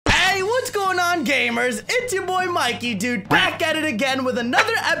on, gamers? It's your boy MIKEYDOOD back at it again with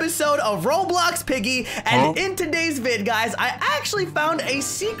another episode of Roblox Piggy. And in today's vid, guys, I actually found a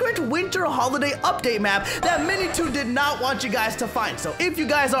secret winter holiday update map that MIKEYDOOD did not want you guys to find. So if you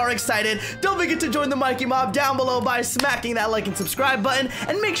guys are excited, don't forget to join the Mikey Mob down below by smacking that like and subscribe button,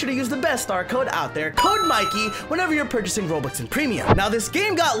 and make sure to use the best star code out there, code Mikey, whenever you're purchasing Robux and Premium. Now, this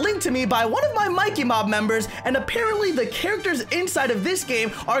game got linked to me by one of my Mikey Mob members, and apparently the characters inside of this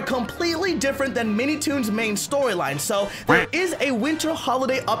game are completely different than MIKEYDOOD's main storyline. So there is a winter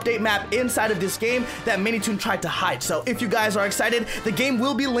holiday update map inside of this game that MIKEYDOOD tried to hide. So if you guys are excited, the game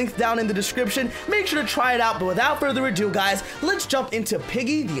will be linked down in the description. Make sure to try it out. But without further ado, guys, let's jump into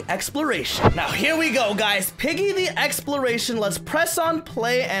Piggy the Exploration. Now here we go, guys. Piggy the Exploration. Let's press on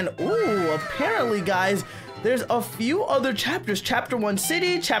play, and ooh, apparently, guys, there's a few other chapters. Chapter 1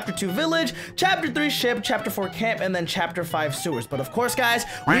 City, Chapter 2 Village, Chapter 3 Ship, Chapter 4 Camp, and then Chapter 5 Sewers. But of course, guys,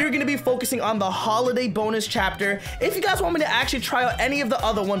 we're going to be focusing on the holiday bonus chapter. If you guys want me to actually try out any of the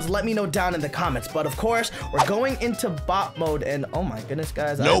other ones, let me know down in the comments. But of course, we're going into bot mode, and oh my goodness,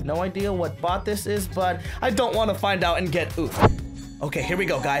 guys, I have no idea what bot this is, but I don't want to find out and get oof. Okay, here we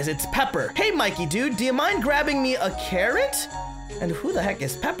go, guys. It's Pepper. Hey, MIKEYDOOD, do you mind grabbing me a carrot? And who the heck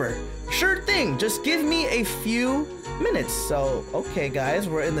is Pepper? Sure thing, just give me a few minutes. So, okay, guys,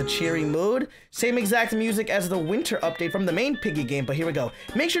 we're in the cheery mood. Same exact music as the winter update from the main Piggy game, but here we go.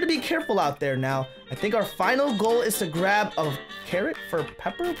 Make sure to be careful out there now. I think our final goal is to grab a carrot for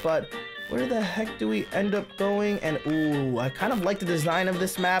Pepper, but where the heck do we end up going? And ooh, I kind of like the design of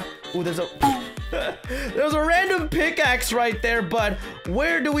this map. Ooh, there's a random pickaxe right there, but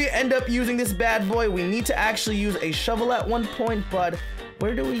where do we end up using this bad boy? We need to actually use a shovel at one point, but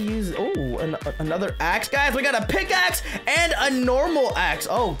where do we use, oh, another axe? Guys, we got a pickaxe and a normal axe.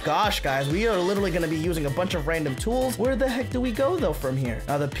 Oh gosh, guys, we are literally gonna be using a bunch of random tools. Where the heck do we go though from here?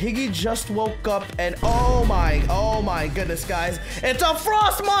 Now the Piggy just woke up, and oh my goodness, guys, it's a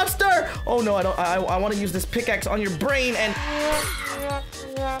frost monster. Oh no, I want to use this pickaxe on your brain, and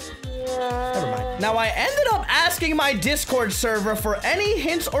never mind. Now, I ended up asking my Discord server for any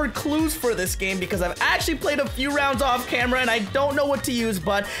hints or clues for this game because I've actually played a few rounds off camera and I don't know what to use,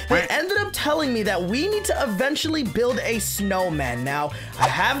 but they ended up telling me that we need to eventually build a snowman. Now, I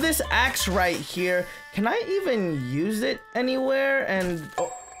have this axe right here. Can I even use it anywhere? And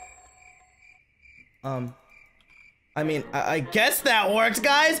I mean, I guess that works,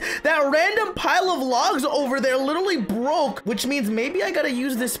 guys. That random pile of logs over there literally broke, which means maybe I gotta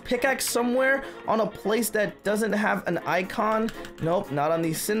use this pickaxe somewhere on a place that doesn't have an icon. Nope, not on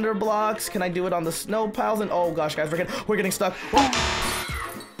these cinder blocks. Can I do it on the snow piles? And oh gosh, guys, we're getting stuck.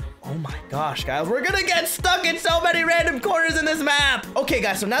 Oh my gosh, guys, we're gonna get stuck in so many random corners in this map. Okay,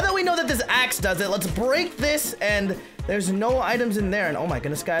 guys, so now that we know that this axe does it, let's break this, and there's no items in there. And oh my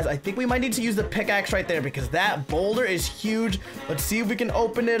goodness, guys, I think we might need to use the pickaxe right there because that boulder is huge. Let's see if we can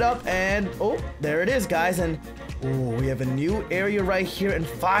open it up, and oh, there it is, guys. And oh, we have a new area right here, and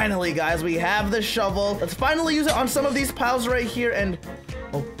finally, guys, we have the shovel. Let's finally use it on some of these piles right here. And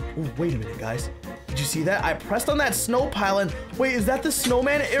oh, wait a minute, guys. Did you see that? I pressed on that snow pile, and wait, is that the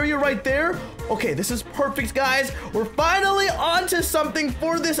snowman area right there? Okay, this is perfect, guys. We're finally onto something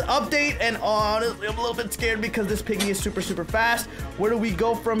for this update, and honestly, I'm a little bit scared because this Piggy is super fast. Where do we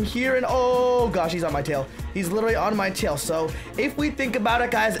go from here? And oh gosh, he's on my tail. He's literally on my tail. So if we think about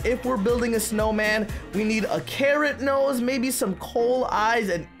it, guys, if we're building a snowman, we need a carrot nose, maybe some coal eyes,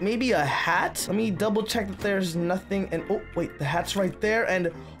 and maybe a hat. Let me double check that there's nothing. And oh wait, the hat's right there. And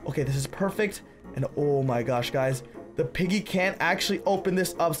okay, this is perfect. And oh my gosh, guys, the Piggy can't actually open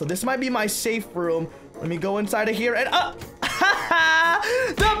this up, so this might be my safe room. Let me go inside of here, and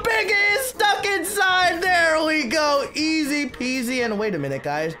the Piggy is stuck inside. There we go, easy peasy. And wait a minute,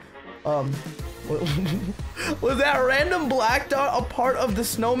 guys, was that random black dot a part of the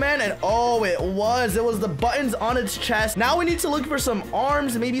snowman? And oh, it was the buttons on its chest. Now we need to look for some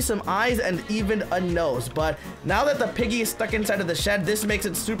arms, maybe some eyes, and even a nose. But now that the Piggy is stuck inside of the shed, this makes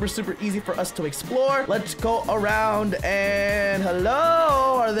it super easy for us to explore. Let's go around, and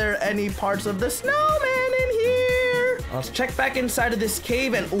hello, are there any parts of the snowman in here? Let's check back inside of this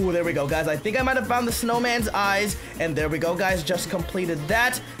cave, and oh, there we go, guys. I think I might have found the snowman's eyes, and there we go, guys, just completed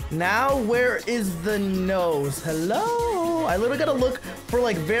that. Now, where is the nose? Hello? I literally gotta look for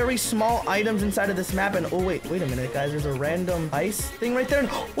like very small items inside of this map, and oh wait a minute, guys, there's a random ice thing right there. And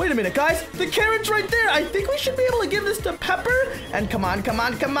oh, wait a minute, guys, the carrot's right there. I think we should be able to give this to Pepper, and come on,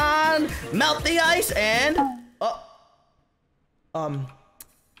 melt the ice. And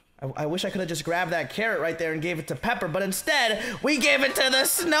I wish I could have just grabbed that carrot right there and gave it to Pepper, but instead, we gave it to the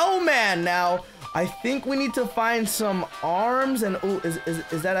snowman. Now, I think we need to find some arms, and ooh,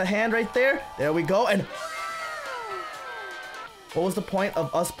 is that a hand right there? There we go, and what was the point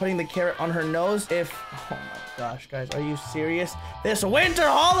of us putting the carrot on her nose if, oh my gosh, guys, are you serious? This winter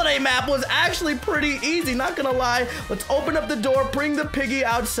holiday map was actually pretty easy, not gonna lie. Let's open up the door, bring the piggy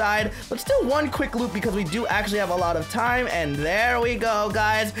outside. Let's do one quick loop because we do actually have a lot of time, and there we go,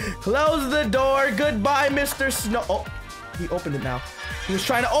 guys. Close the door, goodbye, Mr. Snow. Oh, he opened it now. He was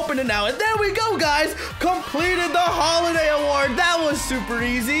trying to open it now, and there we go, guys. Completed the holiday award. That was super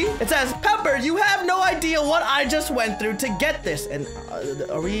easy. It says, Pepper, you have no idea what I just went through to get this. And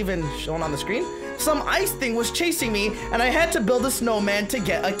are we even showing on the screen? Some ice thing was chasing me, and I had to build a snowman to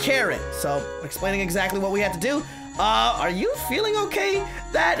get a carrot. So, explaining exactly what we had to do. Are you feeling okay?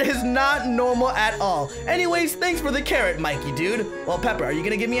 That is not normal at all. Anyways, thanks for the carrot, Mikey dude. Well, Pepper, are you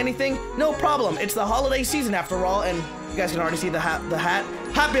gonna give me anything? No problem. It's the holiday season after all, and you guys can already see the hat.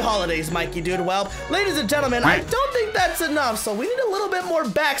 Happy holidays, Mikey dude. Well, ladies and gentlemen, I don't think that's enough, so we need a little bit more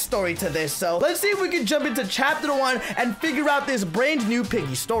backstory to this. So let's see if we can jump into chapter 1 and figure out this brand new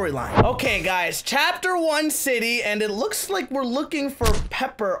piggy storyline. Okay, guys, chapter 1 city, and it looks like we're looking for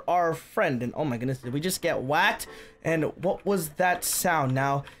Pepper, our friend. And oh my goodness, did we just get whacked? And what was that sound?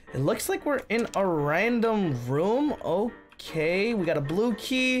 Now, it looks like we're in a random room. Okay, we got a blue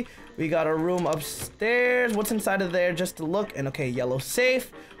key. We got a room upstairs. What's inside of there? Just to look. And okay, yellow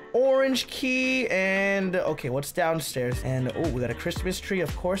safe, orange key, and okay, what's downstairs? And oh, we got a Christmas tree,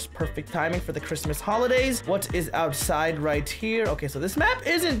 of course. Perfect timing for the Christmas holidays. What is outside right here? Okay, so this map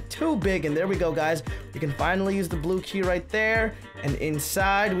isn't too big, and there we go, guys. We can finally use the blue key right there. And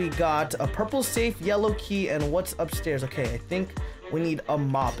inside we got a purple safe, yellow key, and what's upstairs? Okay, I think we need a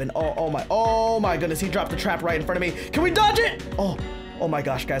mop. And oh my goodness, he dropped the trap right in front of me. Can we dodge it? Oh my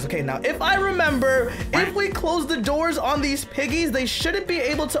gosh, guys. Okay, now if I remember, if we close the doors on these piggies, they shouldn't be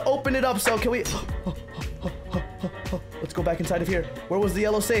able to open it up. So can we let's go back inside of here. Where was the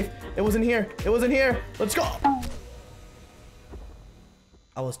yellow safe? It was in here. It was in here. Let's go.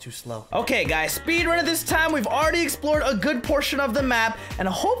 I was too slow. Okay, guys, speed run at this time. We've already explored a good portion of the map, and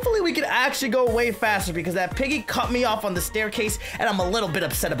hopefully we can actually go way faster because that piggy cut me off on the staircase, and I'm a little bit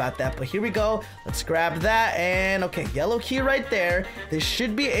upset about that. But here we go. Let's grab that, and okay, yellow key right there. This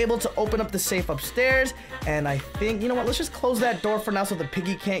should be able to open up the safe upstairs, and I think, you know what, let's just close that door for now so the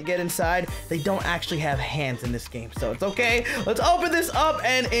piggy can't get inside. They don't actually have hands in this game, so it's okay. Let's open this up,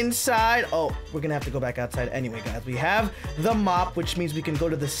 and inside, oh, we're gonna have to go back outside anyway, guys. We have the mop, which means we can go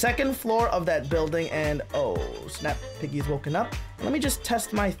to the second floor of that building, and oh snap, piggy's woken up. Let me just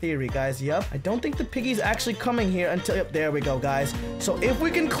test my theory, guys. Yep, I don't think the piggy's actually coming here until, yep, there we go, guys. So if we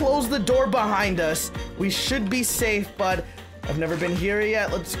can close the door behind us, we should be safe, but I've never been here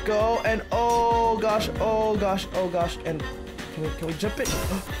yet. Let's go, and oh gosh, oh gosh, oh gosh, and can we jump it?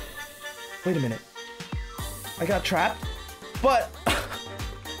 Wait a minute, I got trapped, but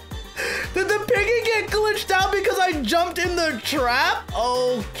did the piggy get glitched out because I jumped in the trap?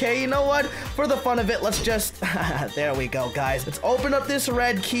 Okay, you know what? For the fun of it, let's just... there we go, guys. Let's open up this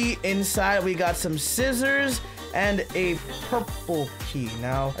red key. Inside, we got some scissors and a purple key.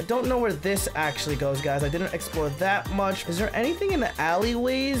 Now, I don't know where this actually goes, guys. I didn't explore that much. Is there anything in the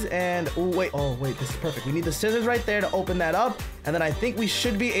alleyways? And oh wait, this is perfect. We need the scissors right there to open that up, and then I think we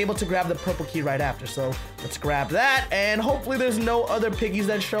should be able to grab the purple key right after. So let's grab that, and hopefully there's no other piggies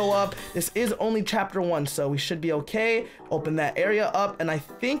that show up. This is only chapter 1, so we should be okay. Open that area up, and I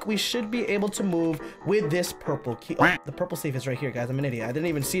think we should be able to move with this purple key. Oh, the purple safe is right here, guys. I'm an idiot. I didn't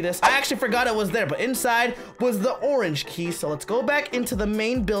even see this. I actually forgot it was there, but inside was the orange key. So let's go back into the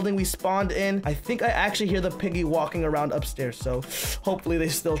main building we spawned in. I think I actually hear the piggy walking around upstairs, so hopefully they're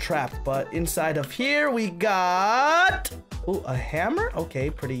still trapped. But inside of here we got... ooh, a hammer. Okay,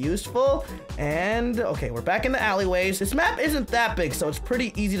 pretty useful. And okay, we're back in the alleyways. This map isn't that big, so it's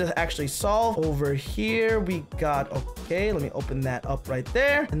pretty easy to actually solve. Over here we got, okay, let me open that up right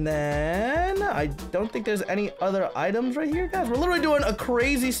there. And then I don't think there's any other items right here, guys. We're literally doing a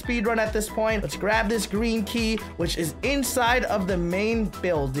crazy speed run at this point. Let's grab this green key, which is inside of the main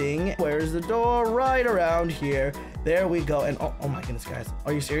building. Where's the door? Right around here. There we go. And oh my goodness, guys,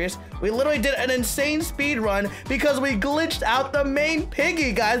 are you serious? We literally did an insane speed run because we glitched out the main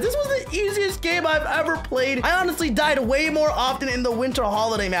piggy, guys. This was the easiest game I've ever played. I honestly died way more often in the winter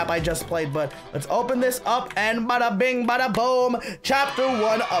holiday map I just played, but let's open this up, and bada bing, bada boom. Chapter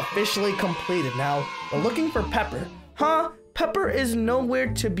 1 officially completed. Now, we're looking for Pepper. Huh? Pepper is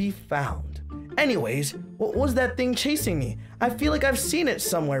nowhere to be found. Anyways, what was that thing chasing me? I feel like I've seen it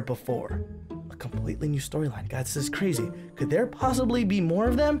somewhere before. A completely new storyline. Guys, this is crazy. Could there possibly be more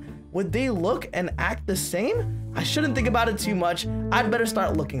of them? Would they look and act the same? I shouldn't think about it too much. I'd better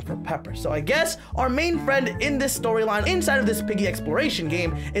start looking for Pepper. So I guess our main friend in this storyline inside of this Piggy exploration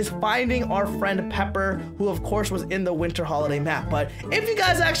game is finding our friend Pepper, who of course was in the winter holiday map. But if you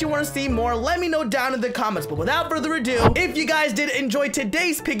guys actually want to see more, let me know down in the comments. But without further ado, if you guys did enjoy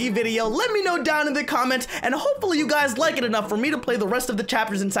today's Piggy video, let me know down in the comments, and hopefully you guys like it enough for me to play the rest of the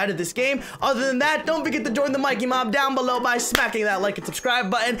chapters inside of this game. Other than that, don't forget to join the Mikey Mob down below by smacking that like and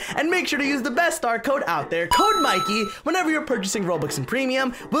subscribe button, and make sure to use the best star code out there, code Mikey, whenever you're purchasing Robux and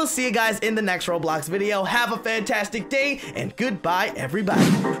Premium. We'll see you guys in the next Roblox video. Have a fantastic day, and goodbye,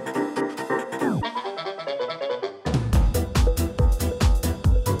 everybody.